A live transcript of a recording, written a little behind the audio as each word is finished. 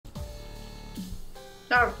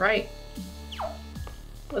Alright.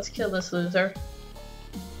 Let's kill this loser.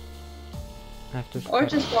 Or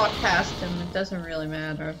just walk past him, it doesn't really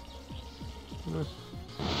matter.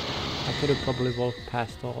 I could have probably walked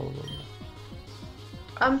past all of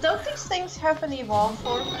them. Don't these things have an evolve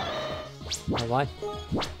form? What?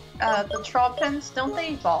 The troll pins, don't they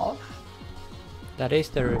evolve? That is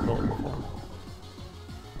their evolve form.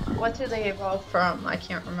 What do they evolve from? I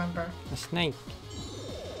can't remember. A snake.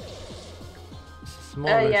 It's a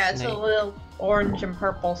smaller yeah, snake. it's a little orange and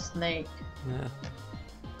purple snake. Yeah.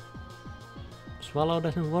 Swallow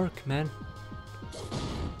doesn't work, man.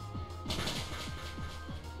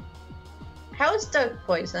 How is Doug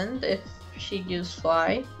poisoned if she used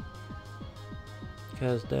fly?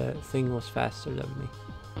 Because the thing was faster than me.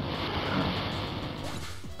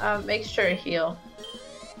 Make sure to heal.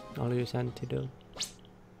 I'll use antidote.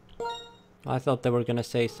 I thought they were gonna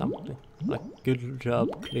say something. Like, good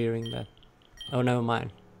job clearing that. Oh, never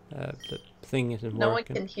mind. The thing isn't No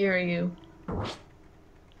working. one can hear you.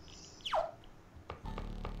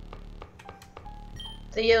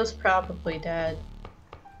 Theo's probably dead.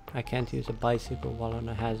 I can't use a bicycle while on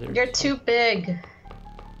a hazard. You're too big.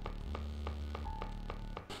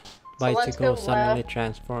 Bicycle suddenly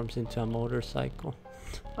transforms into a motorcycle.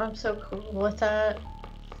 I'm so cool with that.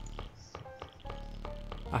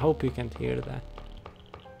 I hope you can't hear that.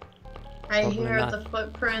 I Probably hear not. the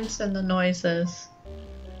footprints and the noises.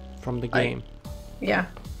 From the game? Yeah.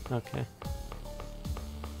 Okay.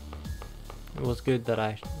 It was good that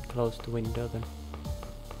I closed the window then.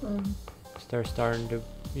 They're starting to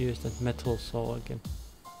use that metal saw again.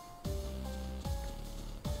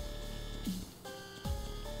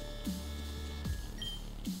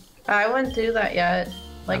 I wouldn't do that yet.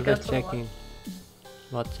 Like, I'm just checking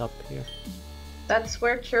what's up here. That's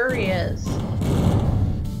where Churi is. Okay.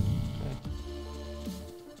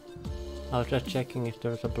 I was just checking if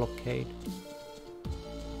there's a blockade.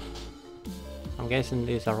 I'm guessing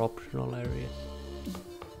these are optional areas.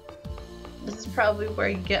 This is probably where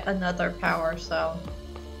you get another power cell.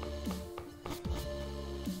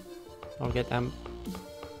 I'll get them.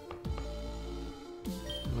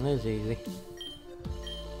 This is easy.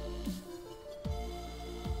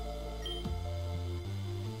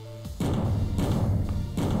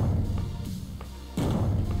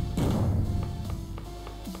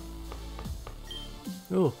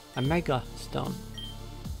 Ooh, a mega stone.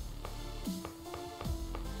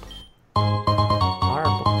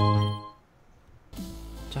 Marble.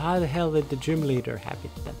 So how the hell did the gym leader have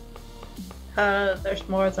it then? There's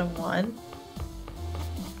more than one.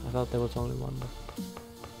 I thought there was only one.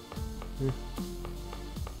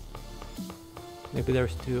 Maybe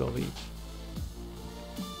there's two of each.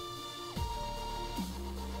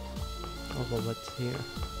 Oh, well, what's here?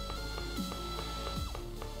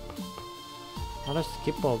 I'll just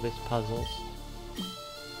skip all these puzzles.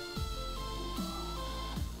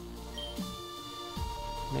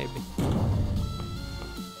 Maybe.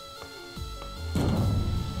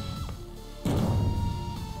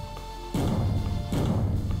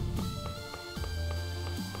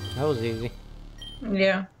 That was easy.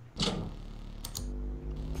 Yeah.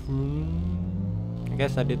 I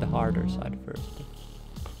guess I did the harder side first.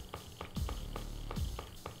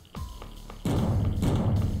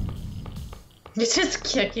 You're just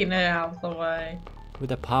kicking it out of the way.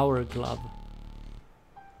 With a power glove.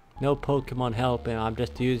 No Pokemon helping, I'm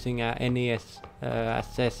just using a NES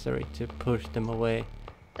accessory to push them away.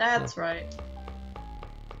 That's right.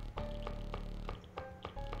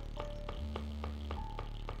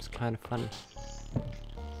 It's kind of funny.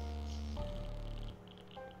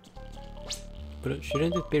 But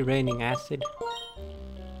shouldn't it be raining acid?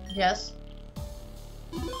 Yes.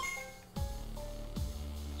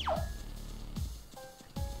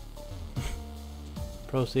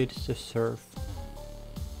 Proceeds to surf.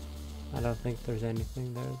 I don't think there's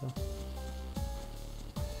anything there though.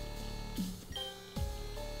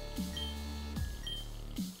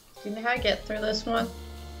 Do you know how to get through this one?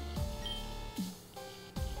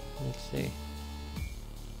 Let's see.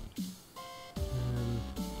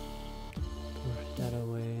 Push that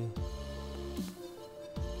away.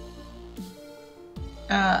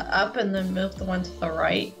 Up and then move the one to the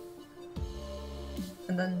right.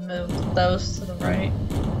 And then move those to the right.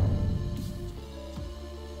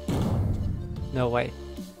 No, wait.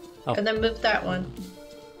 Oh. And then move that one.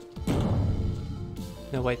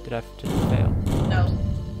 No, wait, did I just fail? No.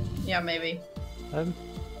 Yeah, maybe.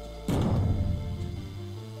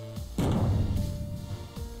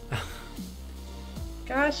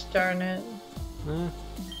 Gosh darn it.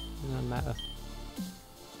 Doesn't matter.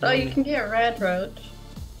 Oh, you can get Red Roach.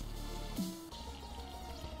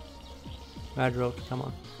 Red road, come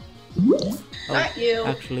on. Oh, Not you.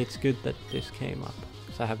 actually it's good that this came up,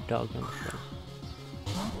 because I have dog on the front.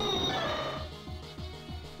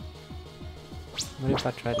 What if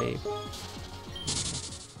I try leave?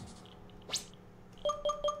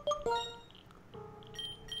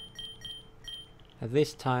 At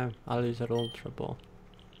this time, I'll use an ultra ball.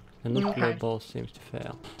 The nuclear Okay. ball seems to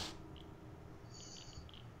fail.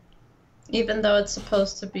 Even though it's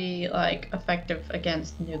supposed to be, like, effective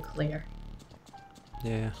against nuclear.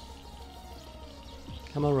 Yeah.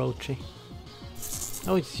 Come on, Rochi.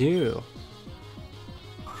 Oh, it's you!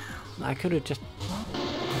 I could have just...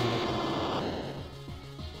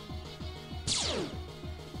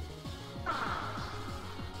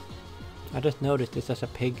 I just noticed this has a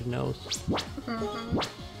pig nose. Mm-hmm.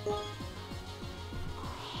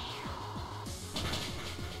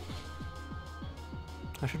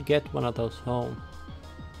 I should get one of those home.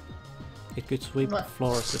 It could sweep the What?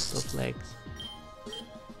 floors with those legs.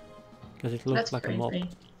 Because it looks That's like a mop. crazy.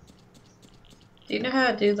 Do you know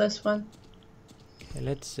how to do this one? Okay,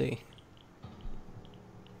 let's see.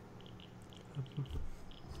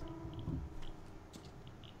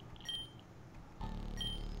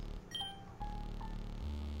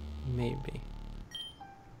 Maybe.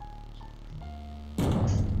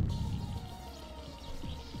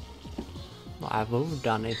 Well, I would have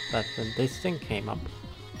done it, but then this thing came up.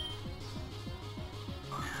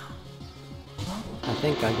 I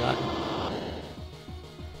think I got it.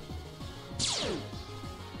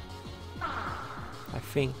 I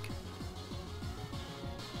think.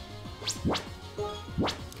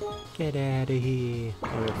 Get out of here.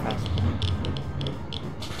 Oh, you're fast.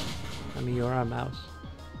 I mean, you're a mouse.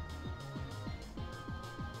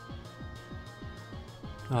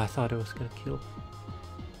 Oh, I thought it was gonna kill.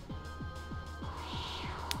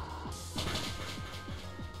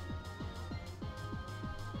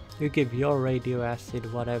 You give your radio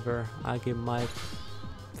acid whatever, I give my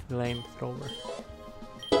flamethrower.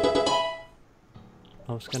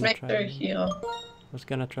 I was gonna Make try. sure heal. I was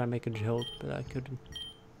gonna try make a joke, but I couldn't.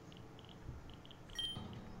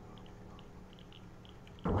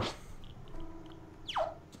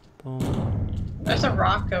 Boom, There's a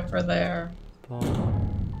rock over there. boom,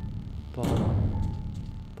 boom,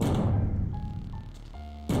 boom,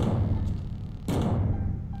 boom,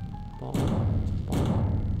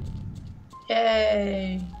 boom.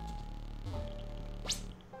 Yay!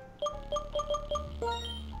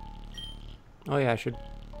 Oh yeah, I should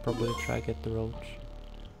probably try get the roach.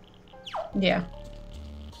 Yeah.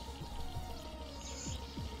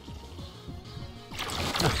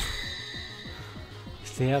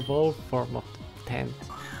 It's the evolved form of the tent.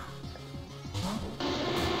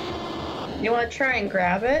 You want to try and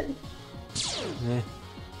grab it? Yeah.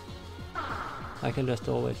 I can just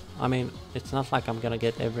always... I mean, it's not like I'm gonna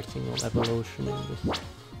get every single evolution in this.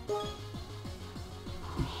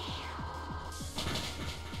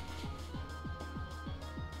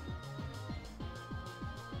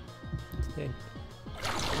 It's dead.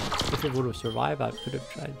 If it would have survived, I could have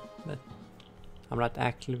tried, but I'm not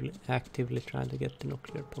actively trying to get the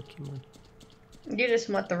nuclear Pokemon. You just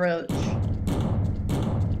want the roach.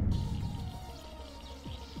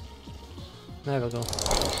 There we go.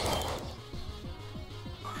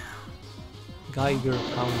 Geiger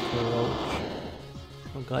counter roach.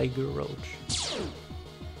 Or Geiger roach.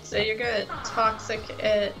 So you're gonna toxic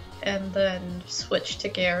it and then switch to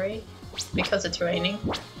Gary because it's raining.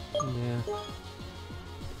 Yeah.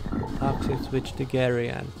 Toxic switch to Gary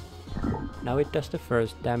and now it does the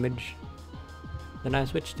first damage. Then I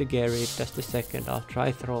switch to Gary, it does the second. I'll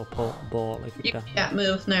try throw a ball if it You doesn't. can't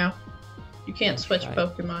move now. You can't I'll switch try.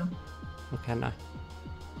 Pokemon. Or can I?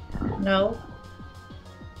 No.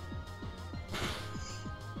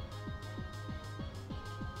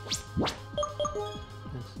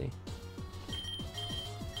 Let's see.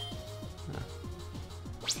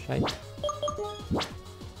 Shite.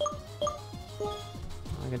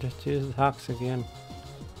 I can just use the Hux again.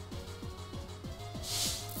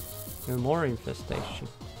 Even more infestation.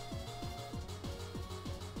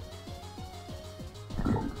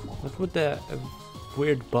 What would the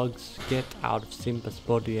weird bugs get out of Simba's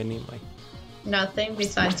body anyway? Nothing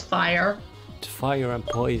besides fire. It's fire and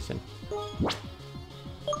poison.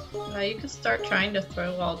 Now you can start trying to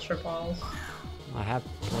throw Ultra Balls. I have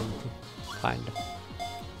plenty, kinda.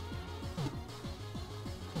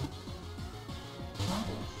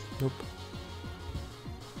 Nope.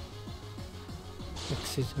 Like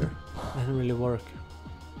scissor. Doesn't really work.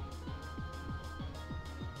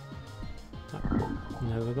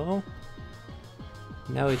 There we go.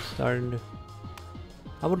 Now it's starting to...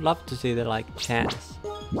 I would love to see the like chance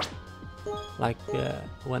Like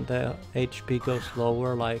when the HP goes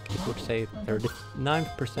lower, like it would say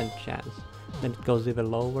 39% chance. Then it goes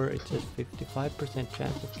even lower, it says 55%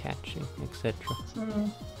 chance of catching, etc.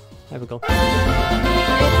 There we go.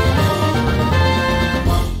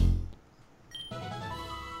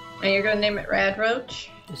 And you're gonna name it Rad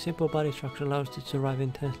Roach? The simple body structure allows it to survive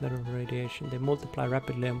intense level of radiation. They multiply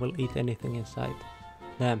rapidly and will eat anything in sight.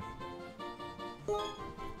 Damn.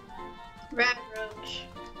 Rad Roach.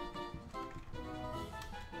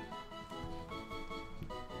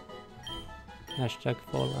 Hashtag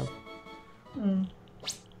Fallout.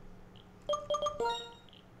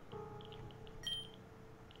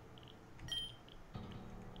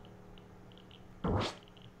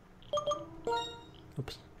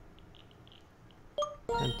 Oops.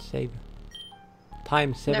 And save.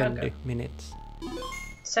 Time 70 minutes.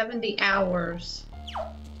 70 hours.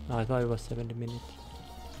 Oh, I thought it was 70 minutes.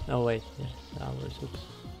 Oh wait, yes, hours, oops.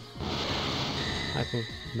 I think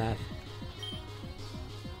math.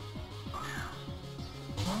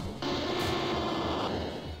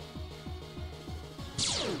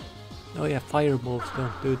 Oh yeah, fireballs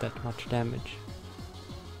don't do that much damage.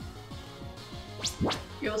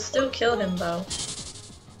 You'll still kill him though.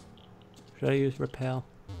 Should I use repel?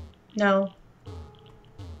 No.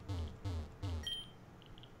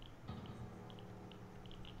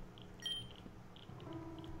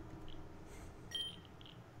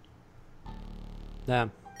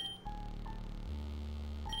 Damn.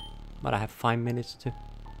 But I have 5 minutes to...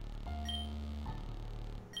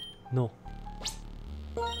 No.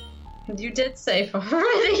 You did save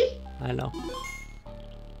already. I know.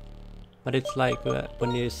 But it's like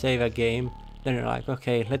when you save a game, then you're like,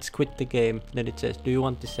 okay, let's quit the game. Then it says, do you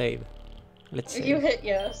want to save? Let's save. You hit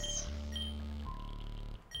yes.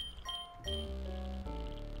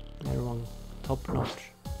 Everyone top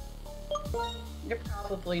notch. You're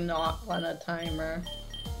probably not on a timer.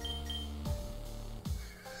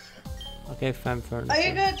 Okay, fan furnace. Are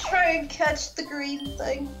you gonna try and catch the green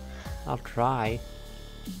thing? I'll try.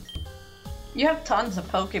 You have tons of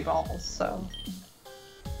Pokeballs, so...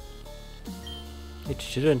 It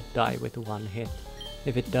shouldn't die with one hit.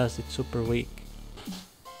 If it does, it's super weak.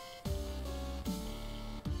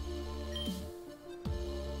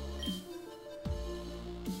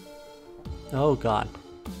 Oh god.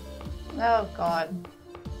 Oh god.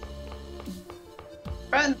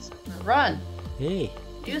 Friends, run! Hey.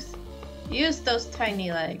 Use those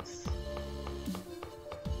tiny legs.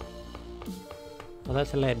 Oh,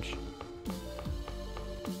 that's a ledge.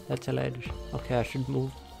 That's a ledge. Okay, I should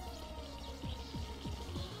move.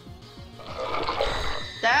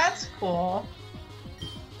 That's cool.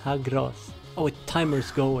 How gross. Oh, it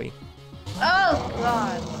timer's going. Oh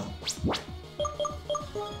god.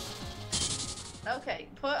 Okay,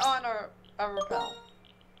 put on a repel.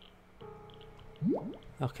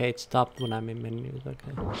 Okay, it stopped when I'm in menus.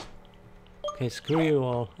 Okay. Okay, screw you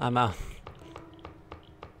all. I'm out.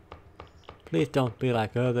 Please don't be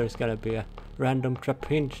like, oh, there's gotta be a random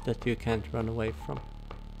trapinch that you can't run away from.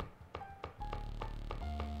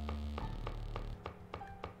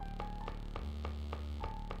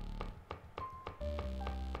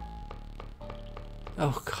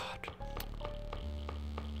 Oh god.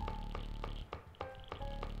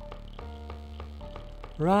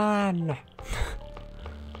 Run!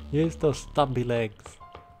 Use those stubby legs.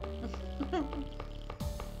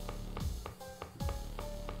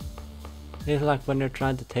 It's like when you're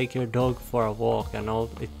trying to take your dog for a walk and all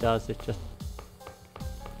it does is just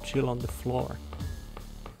chill on the floor.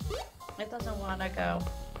 It doesn't want to go.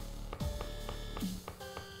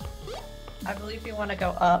 I believe you want to go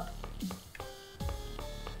up.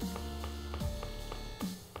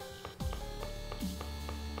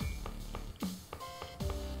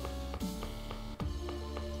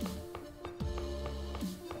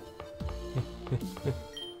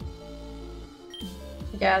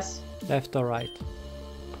 Yes. Left or right?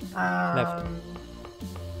 Left.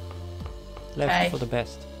 Left okay. for the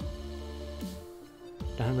best.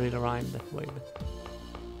 Doesn't really rhyme that way, but...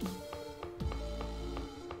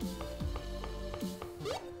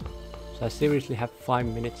 So I seriously have 5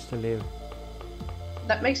 minutes to live.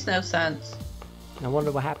 That makes no sense. I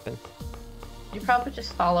wonder what happens. You probably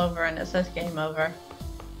just fall over and it says game over.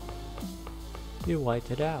 You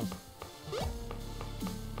whited out.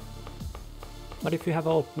 What if you have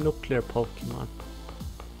all nuclear Pokemon?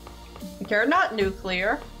 You're not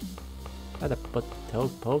nuclear. But those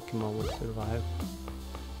Pokemon will survive.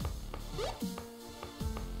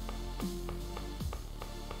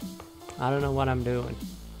 I don't know what I'm doing.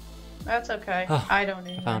 That's okay. Oh, I don't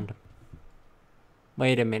either. I found them.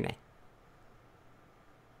 Wait a minute.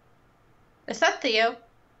 Is that Theo?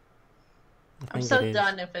 I'm think so it is.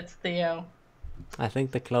 done if it's Theo. I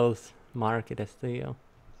think the clothes mark it as Theo.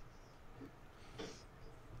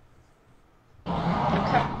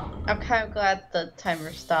 I'm kind of glad the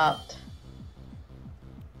timer stopped.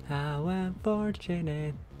 How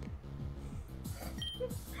unfortunate.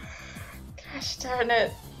 Gosh darn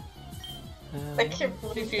it. I can't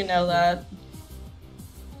believe you know that.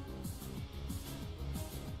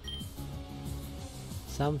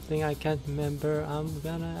 Something I can't remember. I'm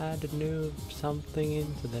gonna add a new something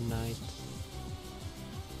into the night.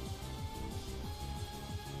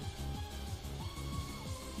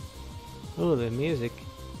 Oh, the music.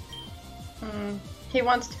 He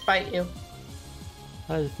wants to fight you.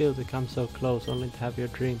 How does it feel to come so close only to have your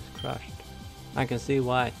dreams crushed? I can see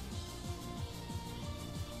why.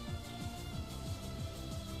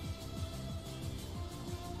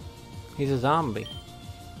 He's a zombie.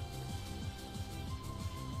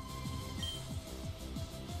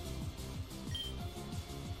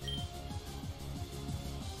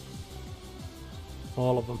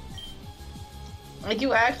 All of them.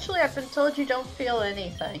 You actually have been told you don't feel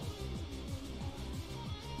anything.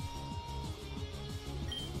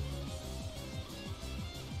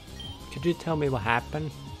 Could you tell me what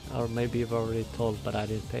happened? Or maybe you've already told, but I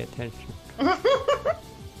didn't pay attention. Darn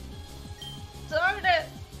it!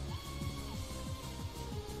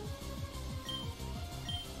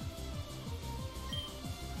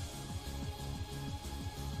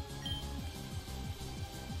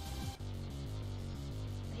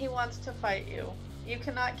 He wants to fight you. You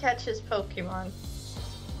cannot catch his Pokemon.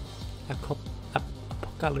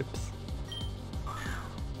 Apocalypse.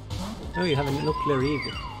 Oh, you have a nuclear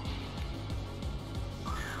Eevee.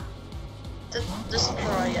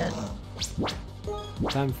 Destroy it.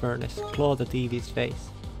 Time furnace. Claw the Eevee's face.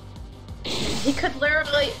 He could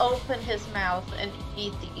literally open his mouth and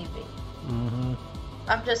eat the Eevee. Mm-hmm.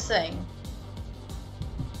 I'm just saying.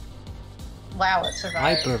 Wow, it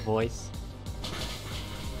survived. Hyper voice.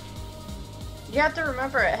 You have to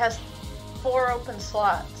remember it has 4 open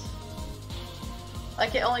slots.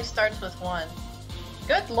 Like it only starts with 1.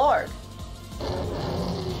 Good lord.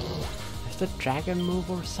 Is that dragon move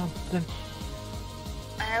or something?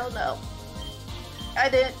 I don't know. I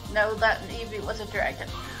didn't know that an Eevee was a dragon.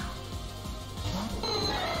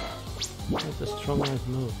 That's a strong ass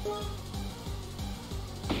move.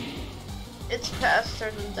 It's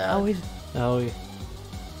faster than Doug. Is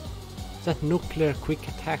that nuclear quick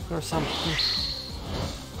attack or something?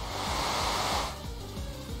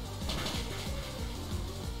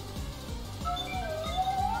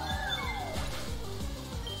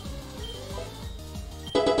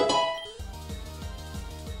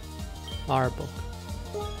 Arbok.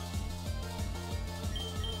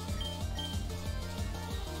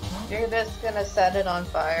 You're just gonna set it on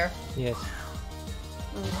fire. Yes.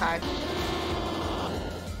 Okay.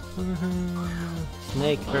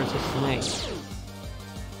 Snake versus snake.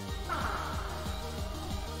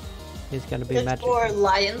 He's gonna be It's magic. for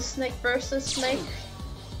lion snake versus snake.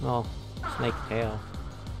 Oh, snake tail.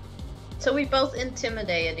 So we both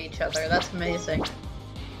intimidated each other. That's amazing.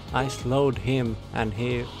 I slowed him and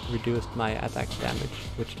he reduced my attack damage,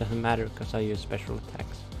 which doesn't matter because I use special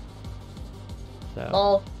attacks. So,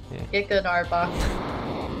 Oh, yeah. get good, Arbok.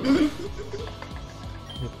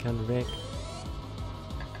 It can wreck.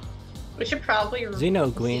 We should probably...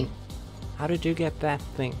 Xenoqueen. How did you get that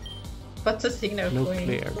thing? What's a Xenoqueen?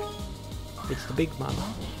 Nuclear. It's the big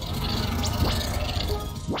mama.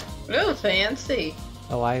 Ooh, fancy.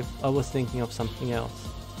 Oh, I was thinking of something else.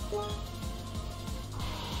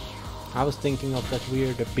 I was thinking of that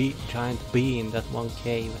weird giant bee in that one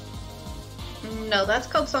cave. No, that's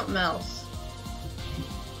called something else.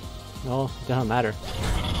 No, it doesn't matter.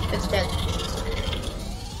 It's dead.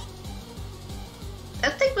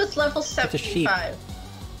 That thing was level 75. It's a sheep.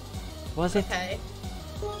 Was it? Okay.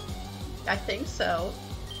 I think so.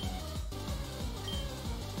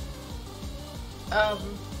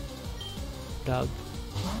 Doug.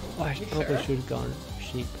 Oh, I You probably sure? should have gone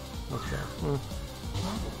sheep as well.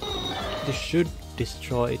 This should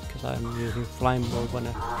destroy it because I'm using flame mode when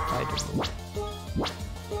I try to move.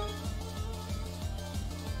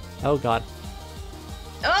 Oh god,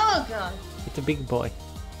 Oh god. it's a big boy.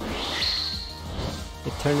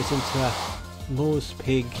 It turns into a moose,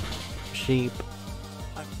 pig, sheep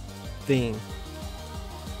thing.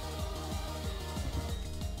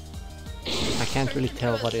 I can't really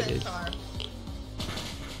tell what it is. Centaur.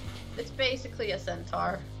 It's basically a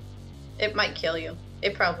centaur. It might kill you.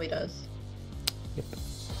 It probably does. Yep.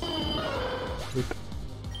 Rip.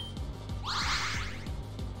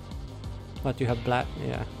 What, you have black?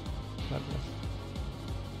 Yeah.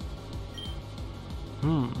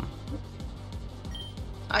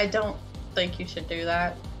 I don't think you should do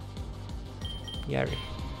that. Gary.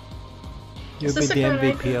 You'll be Is this the a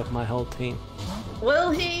good MVP idea? of my whole team.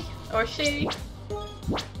 Will he or she?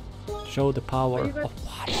 Show the power Are you of good?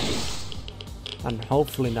 what? And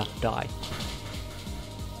hopefully not die.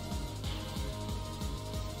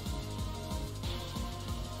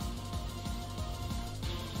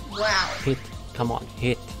 Wow. Hit. Come on,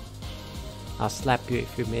 hit. I'll slap you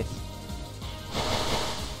if you miss.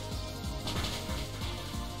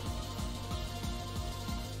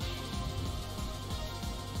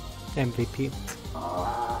 MVP.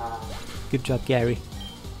 Good job, Gary.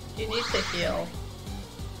 You need to heal.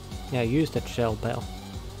 Yeah, use that shell bell.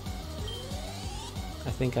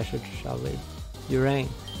 I think I should shove it. Uranium.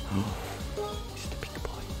 He's the big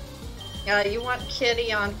boy. You want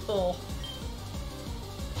Kitty on full.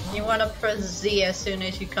 You want to press Z as soon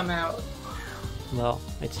as you come out. Well,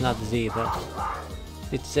 it's not Z though.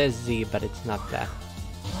 It says Z, but it's not that.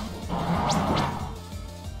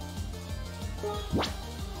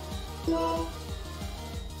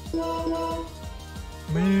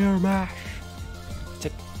 Mirror Mash! It's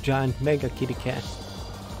a giant mega kitty cat.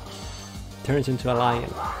 Turns into a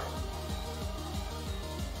lion.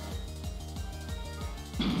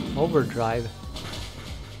 Overdrive.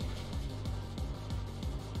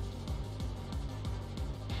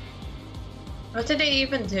 What did he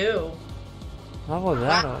even do? What was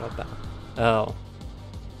that all about? Oh.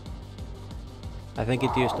 I think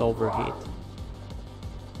it used overheat.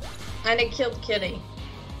 And it killed Kitty.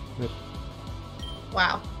 Yep.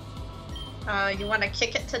 Wow. You want to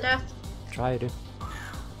kick it to death? Try to.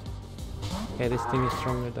 Okay, this thing is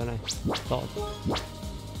stronger than I thought.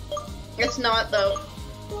 It's not though.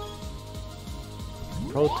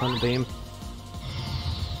 Proton beam.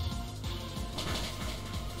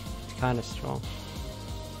 It's kinda strong.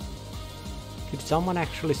 Did someone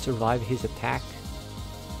actually survive his attack?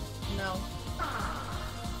 No.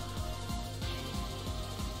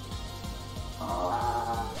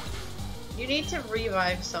 You need to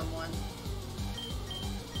revive someone.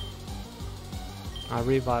 I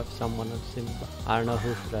revived someone on Simba. I don't know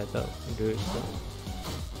who should I do it though.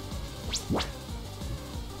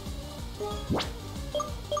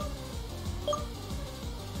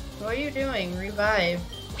 What are you doing? Revive.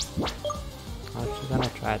 I was gonna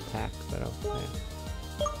try attack, but okay.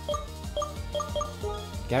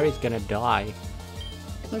 Gary's gonna die.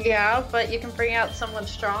 Yeah, but you can bring out someone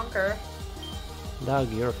stronger.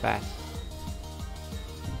 Doug, you're fast.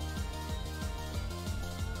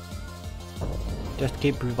 Just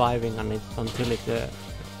keep reviving on it until it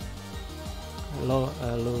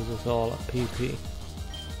loses all PP.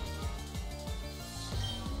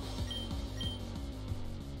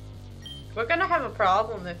 We're gonna have a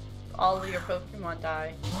problem if all of your Pokemon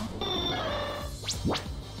die.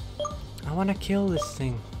 I wanna kill this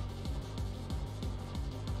thing.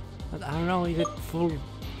 But I don't know, is it full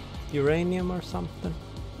uranium or something?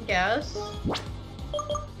 Yes.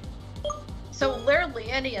 So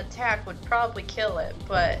literally any attack would probably kill it,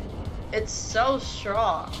 but it's so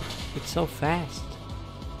strong. It's so fast.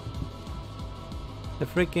 The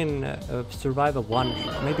freaking survive a one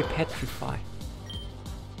shot, maybe petrify.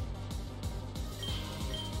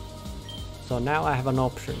 So now I have an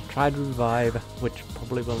option. Try to revive, which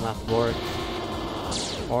probably will not work.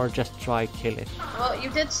 Or just try kill it. Well,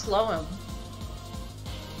 you did slow him.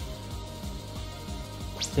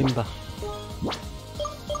 Simba.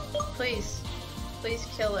 Please. Please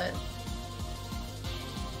kill it.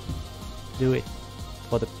 Do it.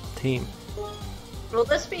 For the team. Will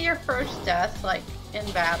this be your first death, like, in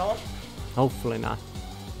battle? Hopefully not.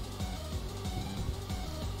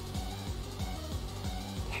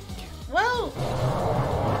 Whoa!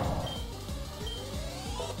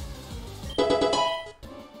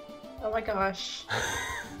 Oh my gosh.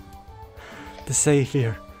 The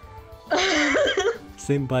savior.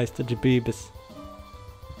 Simba is the Jabibis.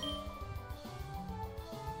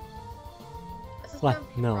 What?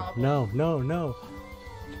 No, no, no, no.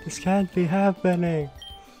 This can't be happening.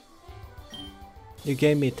 You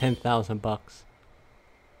gave me 10,000 bucks.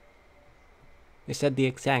 You said the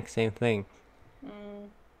exact same thing.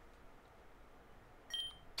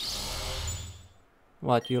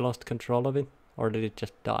 What, you lost control of it? Or did it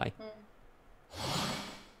just die?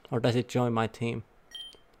 Or does it join my team?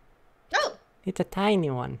 No! It's a tiny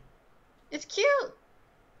one. It's cute!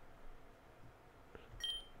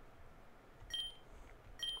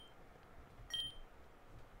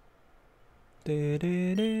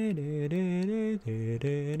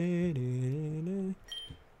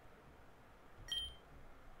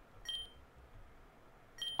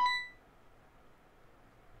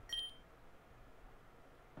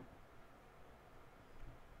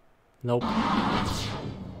 Nope.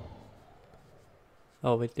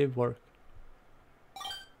 Oh, it did work.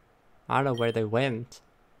 I don't know where they went.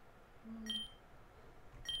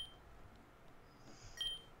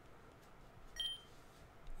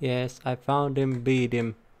 Yes, I found him, beat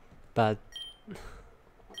him, but...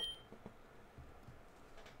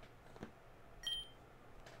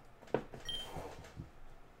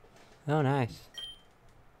 Oh, nice.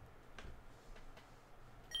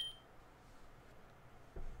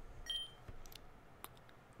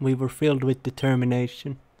 We were filled with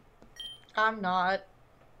determination. I'm not.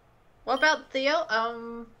 What about Theo?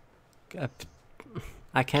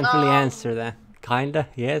 I can't really answer that. Kinda,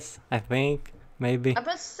 yes, I think, maybe. I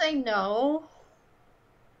must say no.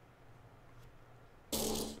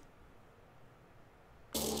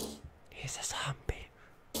 He's a zombie.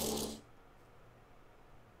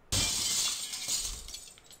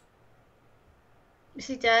 Is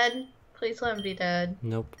he dead? Please let him be dead.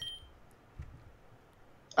 Nope.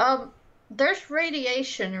 There's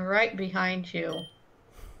radiation right behind you.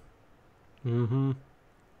 Mm-hmm.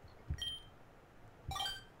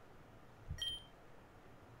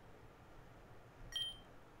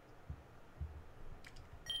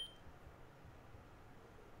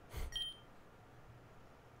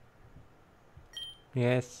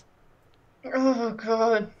 Yes. Oh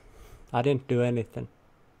god. I didn't do anything.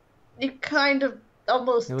 You kind of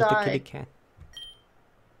almost It was the kitty died. cat.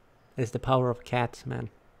 It's the power of cats, man.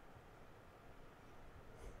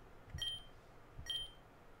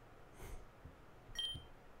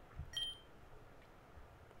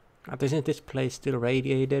 Isn't this place still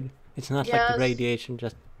radiated? It's not like the Yes. radiation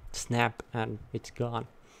just snap and it's gone.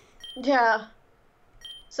 Yeah.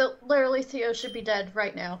 So literally Theo should be dead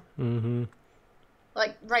right now. Mm-hmm.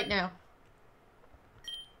 Like, right now.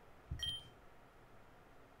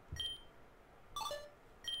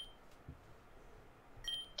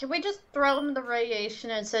 Can we just throw him the radiation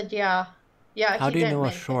and said, yeah. Yeah, How he do you didn't know a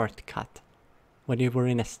make it. shortcut when you were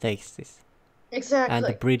in a stasis Exactly. and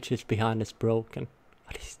the bridge is behind is broken?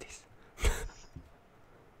 What is this?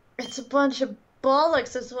 It's a bunch of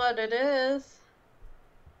bollocks is what it is.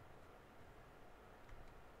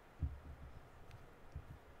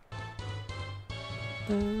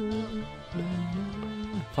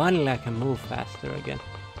 Finally I can move faster again.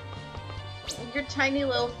 Your tiny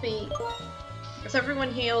little feet. Is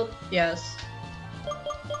everyone healed? Yes.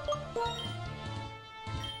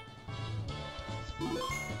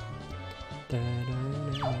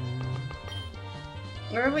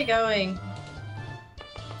 Where are we going?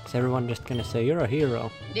 Is everyone just gonna say you're a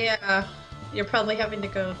hero? Yeah, you're probably having to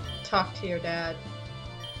go talk to your dad.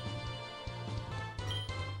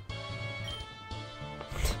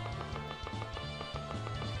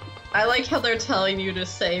 I like how they're telling you to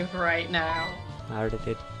save right now. I already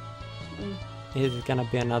did. Is it gonna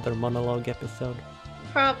be another monologue episode?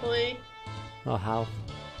 Probably. Oh, how?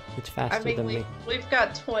 It's faster I mean, than me. we've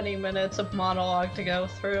got 20 minutes of monologue to go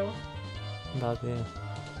through. But yeah.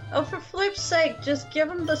 Oh, for flip's sake, just give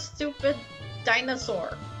him the stupid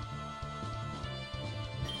dinosaur.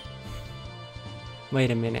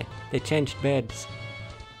 Wait a minute. They changed beds.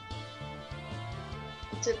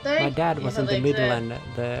 Did they? My dad was Yeah, in the they middle did.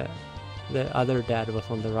 and the other dad was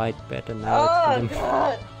on the right bed and now Oh it's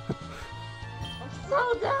god! I'm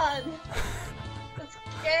so done! This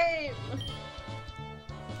game!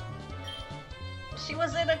 She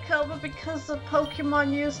was in a coma because the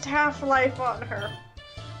Pokemon used Half-Life on her.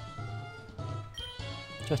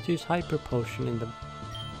 Just use hyper potion in the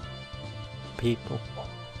people.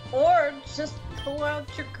 Or just pull out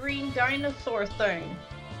your green dinosaur thing.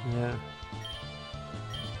 Yeah.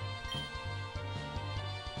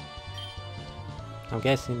 I'm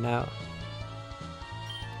guessing now.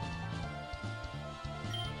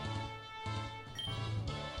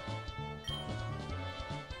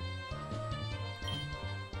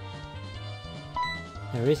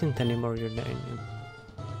 There isn't any more uranium.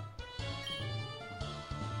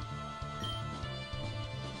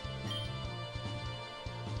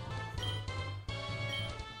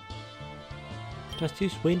 Just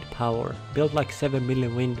use wind power. Build like 7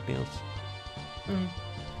 million windmills.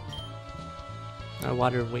 Or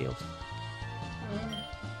water wheels.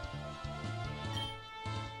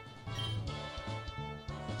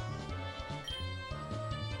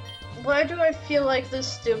 Why do I feel like this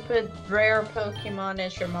stupid rare Pokemon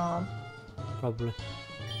is your mom? Probably.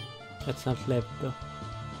 That's not left though.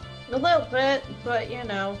 A little bit, but you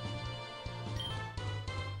know.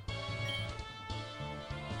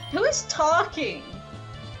 Who is talking?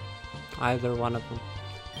 Either one of them.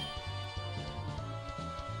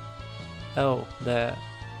 Oh, the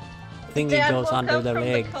thingy Dad goes woke under up the from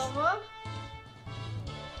legs. coma?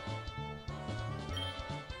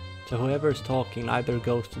 So whoever's talking either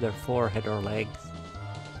goes to their forehead or legs.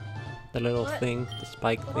 The little What? thing, the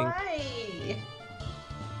spike thing. Why?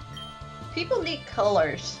 People need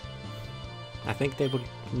colors. I think they would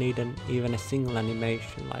need even a single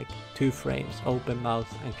animation, like 2 frames, open mouth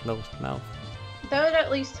and closed mouth. That would at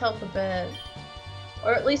least help a bit.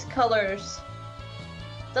 Or at least colors.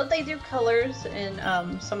 Don't they do colors in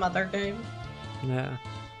some other game? Yeah.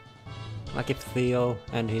 Like if Theo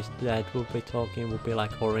and his dad would be talking, would be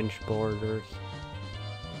like orange borders.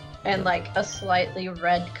 And like a slightly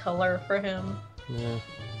red color for him. Yeah.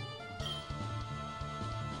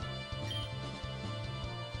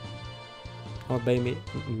 Or maybe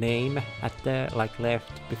name at the like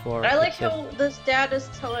left before. I like it says- how this dad is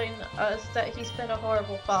telling us that he's been a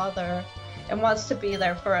horrible father and wants to be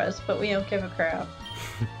there for us, but we don't give a crap.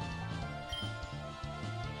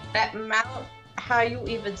 At Mount, how you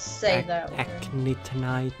even say that word?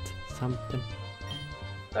 Actinitanite something.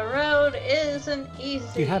 The road isn't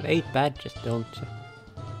easy. You have 8 badges, don't you?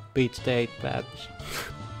 Beats the 8 badge.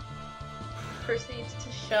 Proceeds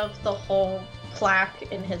to shove the whole plaque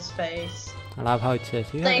in his face. I love how it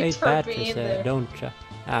says, you have Thanks 8 for badges, being there. don't you?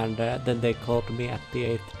 And then they called me at the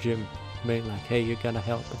 8th gym, being like, hey, you're gonna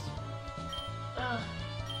help us. Ugh.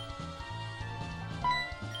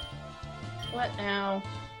 What now?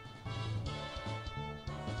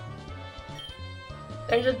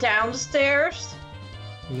 There's a downstairs?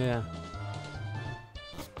 Yeah.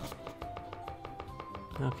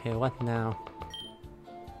 Okay, what now?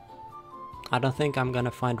 I don't think I'm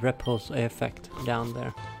gonna find repulse effect down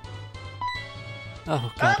there.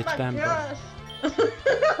 Oh god, it's Bamber. Gosh.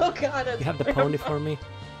 Oh god, it's You have the Bamber. pony for me?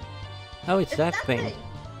 Oh, it's that thing. It's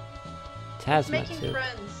It's hazmat making suit.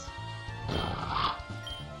 friends.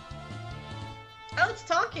 Oh, it's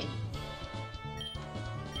talking.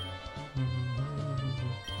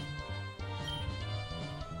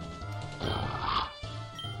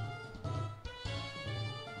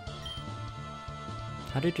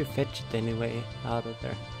 How did you fetch it anyway out of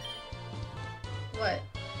there? What?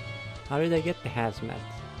 How did I get the hazmat?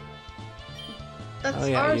 That's Oh,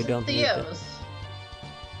 yeah, ours you don't and need that. Theo's.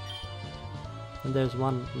 And there's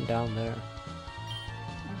one down there.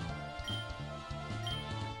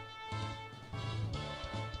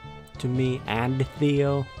 To me and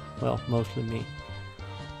Theo? Well, mostly me.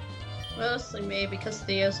 Mostly me, because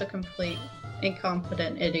Theo's a complete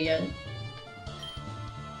incompetent idiot.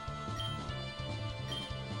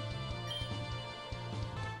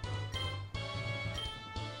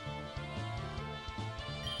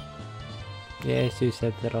 Yes, you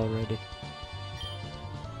said that already.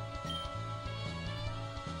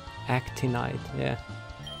 Actinite, yeah.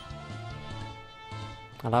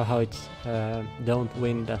 I love how it's don't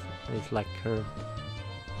win that it's like curved.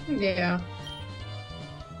 Yeah.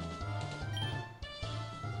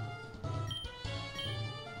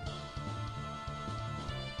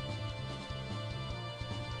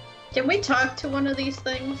 Can we talk to one of these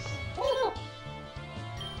things?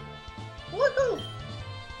 Woohoo!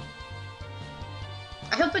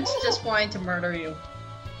 I hope it's just wanting to murder you.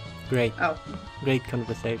 Great, Oh, great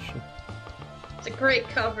conversation. it's a great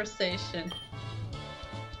conversation.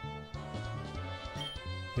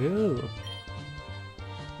 Ooh.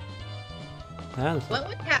 That's What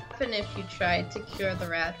would happen if you tried to cure the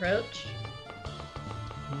rad roach?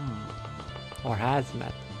 Or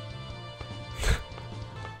hazmat.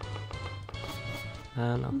 I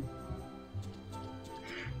don't know.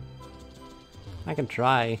 I can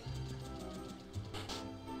try.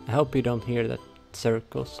 I hope you don't hear that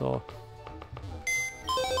circle saw.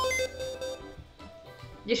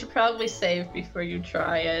 You should probably save before you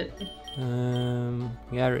try it.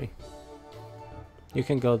 Gary. You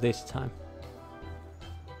can go this time.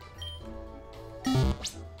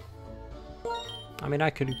 I mean, I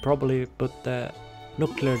could probably put the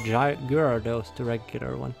nuclear Gyarados to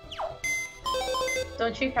regular one.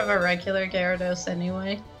 Don't you have a regular Gyarados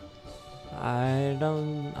anyway?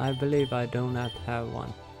 I believe I do not have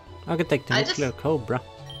one. I could take the nuclear Cobra.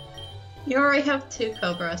 You already have 2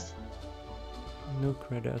 Cobras.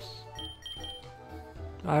 Nucleados.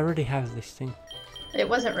 I already have this thing. It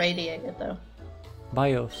wasn't radiated though.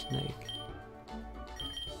 Biosnake.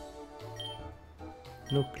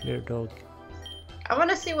 Nuclear dog. I want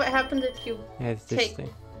to see what happens if you Yeah, it's this take... thing.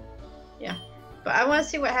 Yeah. But I want to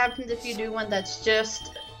see what happens if you do one that's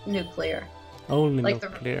just nuclear. Only Like the-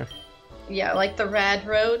 nuclear. Yeah, like the rad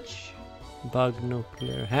roach. Bug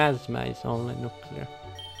nuclear. Hazmat is only nuclear.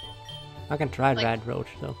 I can try Like- Rad Roach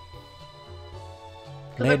though.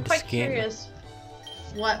 Because I'm Lead quite skin. curious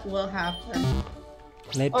what will happen.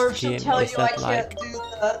 Lead Or skin, she'll tell is you I that like... can't do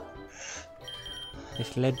that.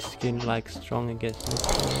 Is lead skin like strong against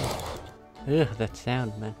nuclear? Ugh, that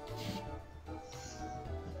sound, man.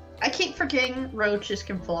 I keep forgetting roaches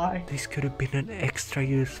can fly. This could have been an extra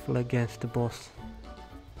useful against the boss.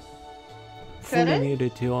 Could Fully it?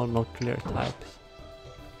 needed to all nuclear types.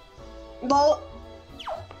 Well,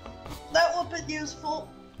 that would have been useful.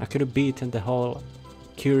 I could have beaten the whole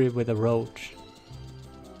Curie with a roach.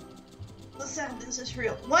 The sound is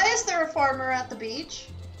real. Why is there a farmer at the beach?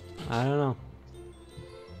 I don't know.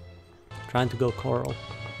 Trying to go coral.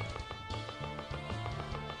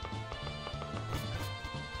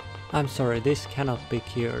 I'm sorry, this cannot be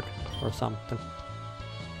cured or something.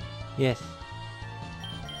 Yes.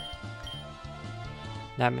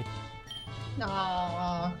 Damn it.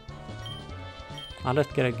 Aww. I'll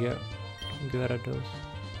just get a Gyarados.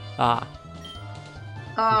 Ah,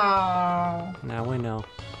 Aww. now we know.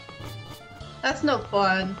 That's no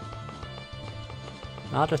fun.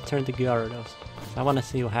 I'll just turn to Gyarados. I want to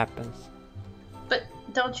see what happens. But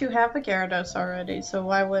don't you have a Gyarados already, so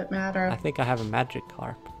why would it matter? I think I have a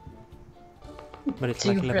Magikarp. But it's Do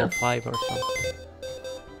like you level really? 5 or something.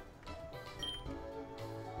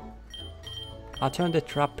 I'll turn the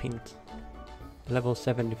Trapinch. Level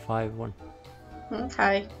 75 one.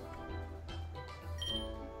 Okay.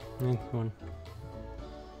 This one.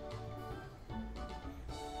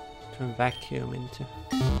 Turn Vacuum into.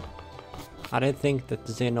 I didn't think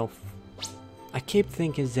that I keep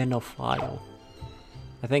thinking Xenophile.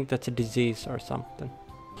 I think that's a disease or something.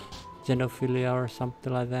 Xenophilia or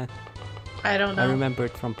something like that. I don't know. I remember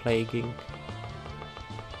it from Plaguing.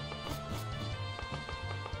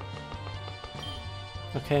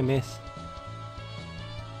 Okay, miss.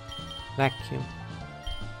 Vacuum.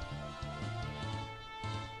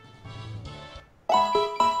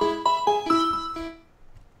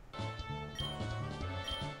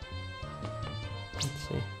 Let's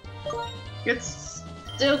see. It's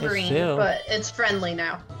still It's green, still- but it's friendly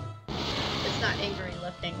now. It's not angry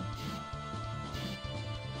looking.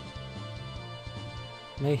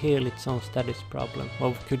 May heal its own status problem.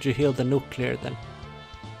 Well, could you heal the nuclear then?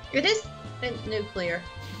 It is nuclear.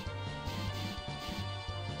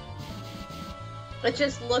 It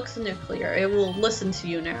just looks nuclear. It will listen to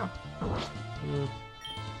you now. Mm.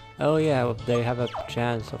 Oh yeah, well, they have a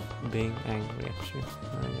chance of being angry actually.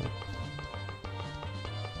 Oh, yeah.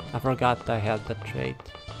 I forgot I had that trait.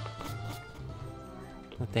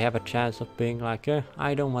 That they have a chance of being like,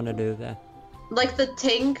 I don't want to do that. Like the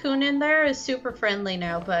Tinkoon in there is super friendly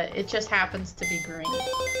now, but it just happens to be green.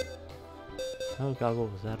 Oh god,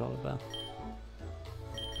 what was that all about?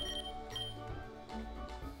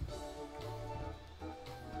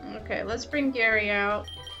 Okay, let's bring Gary out.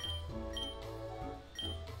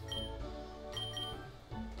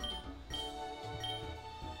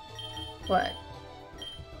 What?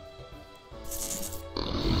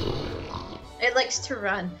 It likes to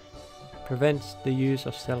run. Prevents the use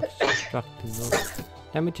of self-destructive moves.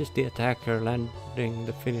 Damages the attacker landing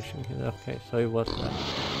the finishing hit. Okay, so it was that.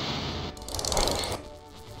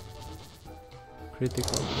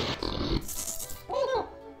 Critical hits.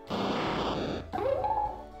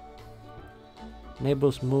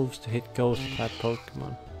 Enables moves to hit ghost type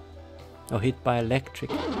Pokemon. Oh, hit by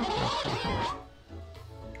electric.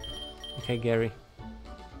 Okay, Gary.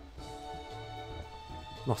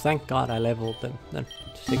 Well, thank god I leveled them then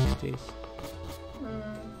to 60s.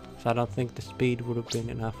 So I don't think the speed would have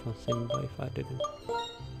been enough on Simba if I didn't.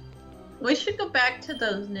 We should go back to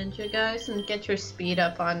those ninja guys and get your speed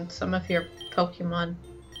up on some of your Pokemon.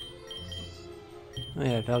 Oh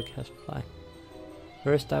yeah, dog has fly.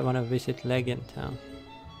 First I want to visit Legend Town.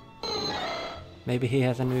 Maybe he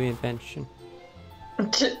has a new invention.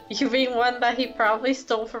 You mean one that he probably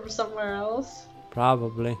stole from somewhere else?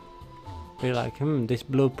 Probably. Be like, this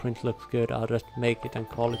blueprint looks good, I'll just make it and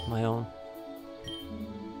call it my own.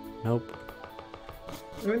 Nope.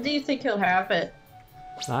 When do you think he'll have it?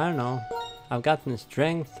 I don't know. I've gotten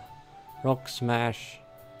strength, rock smash,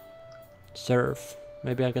 surf.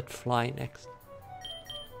 Maybe I'll get fly next.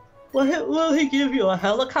 Will he give you a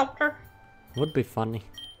helicopter? Would be funny.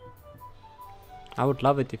 I would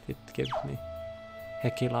love it if it gives me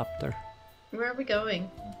Hekilopter. Where are we going?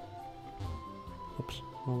 Oops,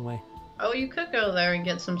 wrong way. Oh, you could go there and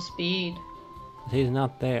get some speed. But he's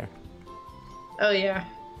not there. Oh yeah.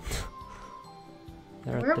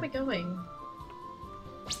 They're at Where are the- we going?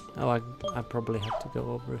 Oh, I probably have to go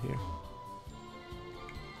over here.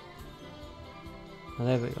 Oh,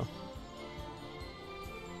 there we go.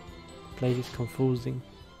 Place is confusing.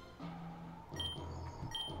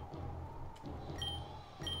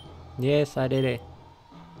 Yes, I did it.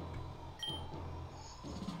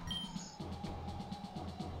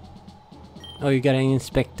 Oh, you gotta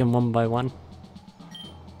inspect them one by one?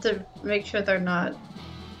 To make sure they're not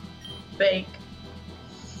fake.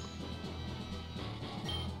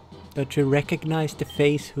 Don't you recognize the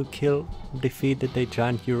face who defeated the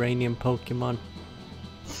giant uranium Pokemon?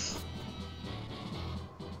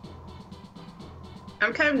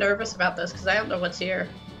 I'm kind of nervous about this because I don't know what's here.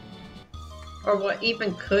 Or what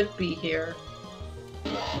even could be here.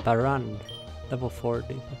 Barand. Level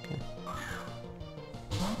 40, okay.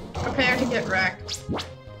 Prepare to get wrecked.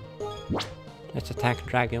 Let's attack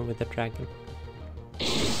dragon with the dragon.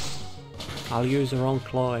 I'll use a wrong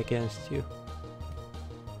claw against you.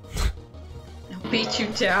 I'll beat you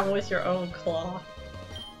down with your own claw.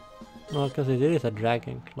 Well, because it is a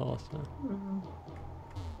dragon claw, so...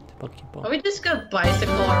 It's a Pokeball. Are we just gonna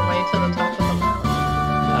bicycle our way to the top of the mountain?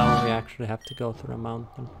 No, we actually have to go through a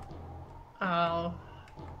mountain. Oh.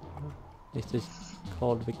 This is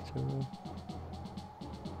called Victoria.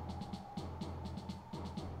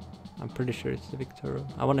 I'm pretty sure it's the Victoria.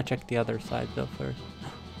 I want to check the other side though first.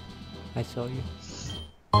 I saw you.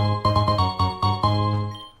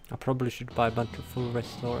 I probably should buy a bunch of full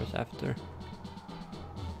restores after.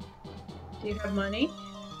 Do you have money?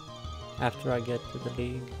 After I get to the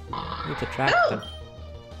league. I need to track them.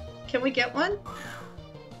 Can we get one?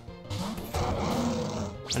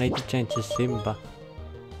 I need to change to Simba.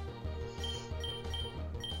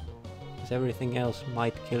 Because everything else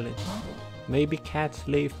might kill it. Maybe Cat's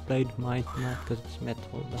Leaf Blade might not, because it's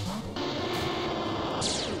metal. But...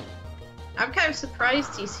 I'm kind of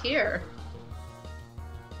surprised he's here.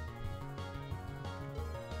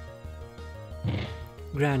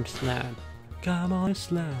 Grand Slam. Come on,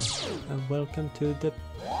 Slam. And welcome to the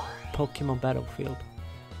Pokemon battlefield.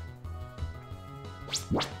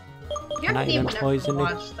 You Can I haven't even even poison ever it?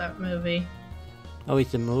 watched that movie. Oh,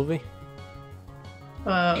 it's a movie?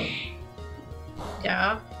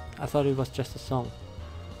 Yeah. I thought it was just a song.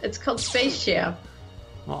 It's called Space Jam.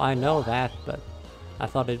 Well, I know that, but I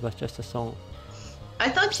thought it was just a song. I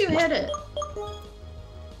thought you hit it.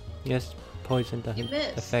 Yes, poison doesn't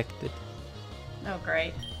missed. affect it. Oh,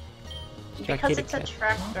 great. Try Because Kitty it's a Cat.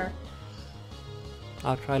 tractor.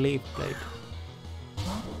 I'll try Leaf Blade.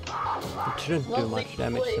 It shouldn't do Lovely much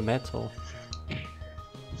damage to blade. metal.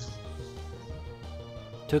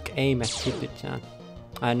 Took aim at Kitty-chan.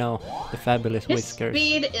 I know, the fabulous His whiskers.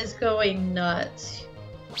 speed is going nuts.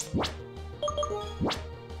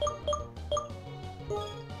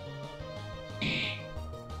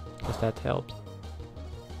 Because that helps.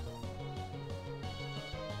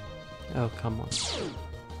 Oh, come on.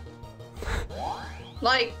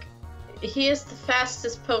 Like, he is the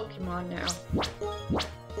fastest Pokemon now.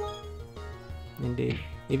 Indeed.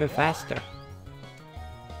 Even faster.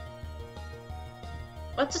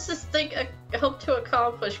 What does this thing hope to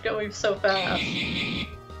accomplish going so fast?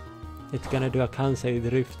 It's gonna do a Kansei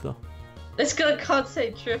drift though. It's gonna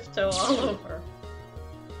Kansei Drifto all over.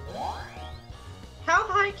 How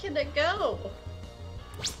high can it go?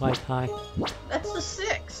 Quite high. That's the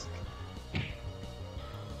 6.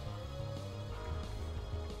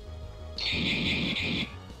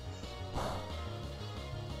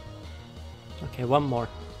 Okay, one more.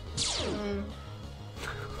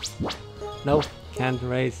 No, can't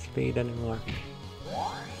raise speed anymore.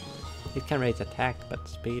 It can raise attack, but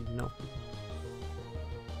speed, no.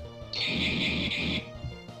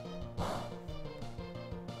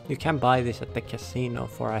 You can buy this at the casino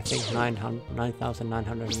for I think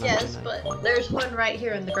 9,999. Yes, but there's one right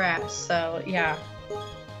here in the grass, so yeah.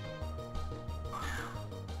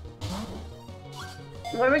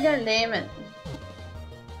 What are we gonna name it?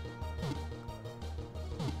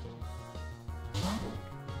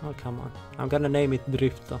 Oh, come on. I'm gonna name it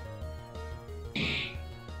Drifto.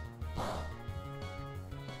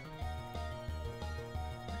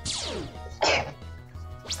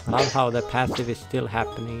 Love how the passive is still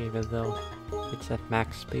happening even though it's at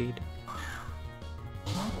max speed.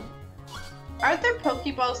 Aren't there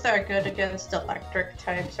Pokeballs that are good against electric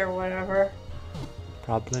types or whatever?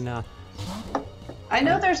 Probably not. I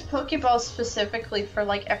know there's Pokeballs specifically for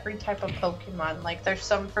like every type of Pokemon. Like there's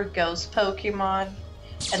some for ghost Pokemon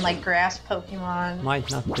and like grass Pokemon.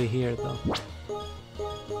 Might not be here though.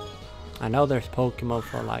 I know there's Pokemon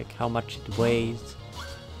for like how much it weighs,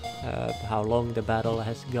 how long the battle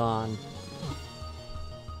has gone,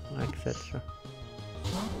 etc.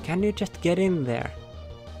 Can you just get in there?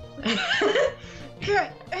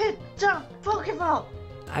 Get it, jump, Pokeball!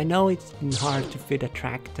 I know it's been hard to fit a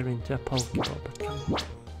tractor into a Pokeball, but come on.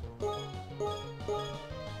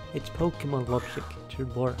 It's Pokemon logic, it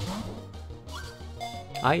should work.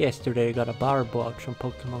 I yesterday got a Barboach from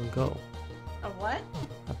Pokemon Go. A what?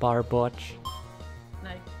 A Barboach.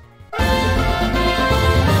 Nice.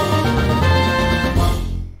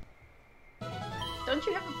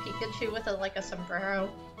 a sombrero.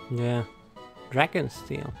 Yeah. Dragon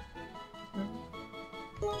steel.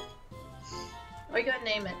 What are you gonna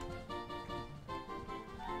name it?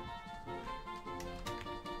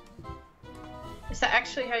 Is that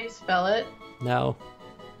actually how you spell it? No.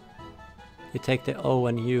 You take the O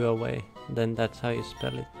and U away, then that's how you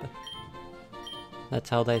spell it. But that's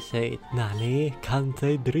how they say it. Nani, kan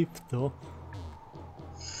say drifto.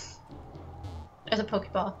 There's a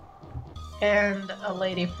Pokeball. And a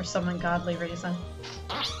lady for some ungodly reason.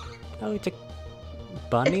 Oh, it's a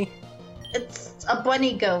bunny? It's a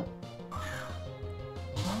bunny goat.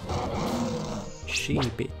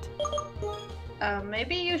 She-bit.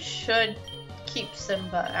 Maybe you should keep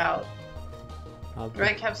Simba out.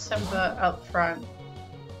 Like have Simba up front.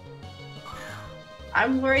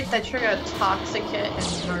 I'm worried that you're gonna toxic it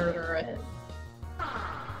and murder it.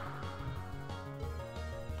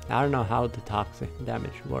 I don't know how the toxic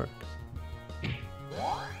damage works.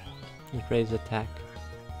 It raises attack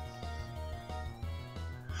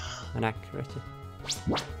and accuracy.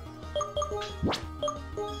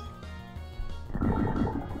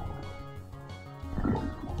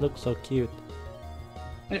 Looks so cute.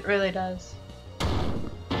 It really does.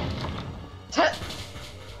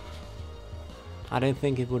 I didn't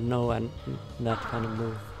think it would know that kind of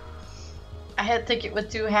move. I didn't think it would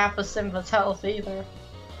do half of Simba's health either.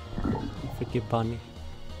 Freaking bunny.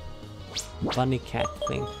 Bunny cat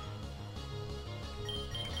thing.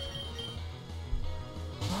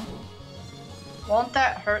 Won't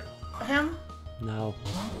that hurt him? No.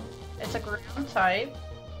 It's a ground type.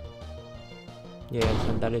 Yes,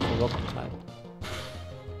 and that is a rock type.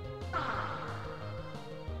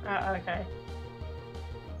 Okay.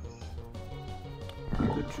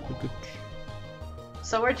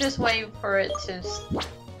 So we're just waiting for it to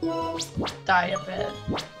die a bit.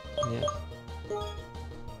 Yeah.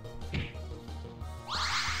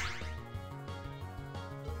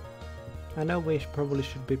 I know we probably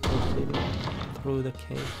should be proceeding through the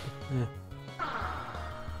cave. Yeah.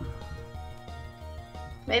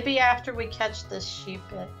 Maybe after we catch this sheep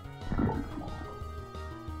bit.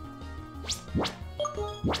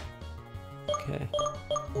 Okay.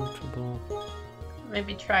 Ultra ball.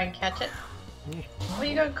 Maybe try and catch it. Yeah. What are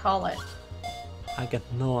you gonna call it? I got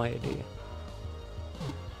no idea.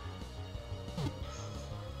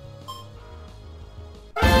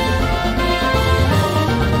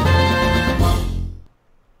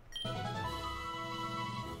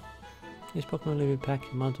 These Pokemon live in packs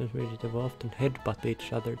in mountains regions. They will often headbutt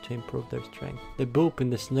each other to improve their strength. They boop in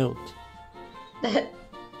the snoot.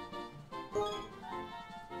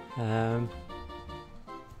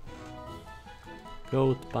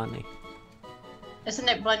 Goat bunny. Isn't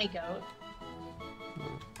it bunny goat?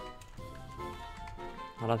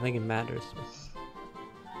 I don't think it matters.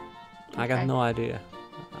 I got no idea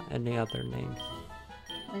any other names.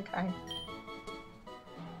 Okay.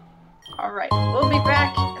 Alright, we'll be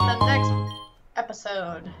back in the next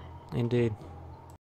episode. Indeed.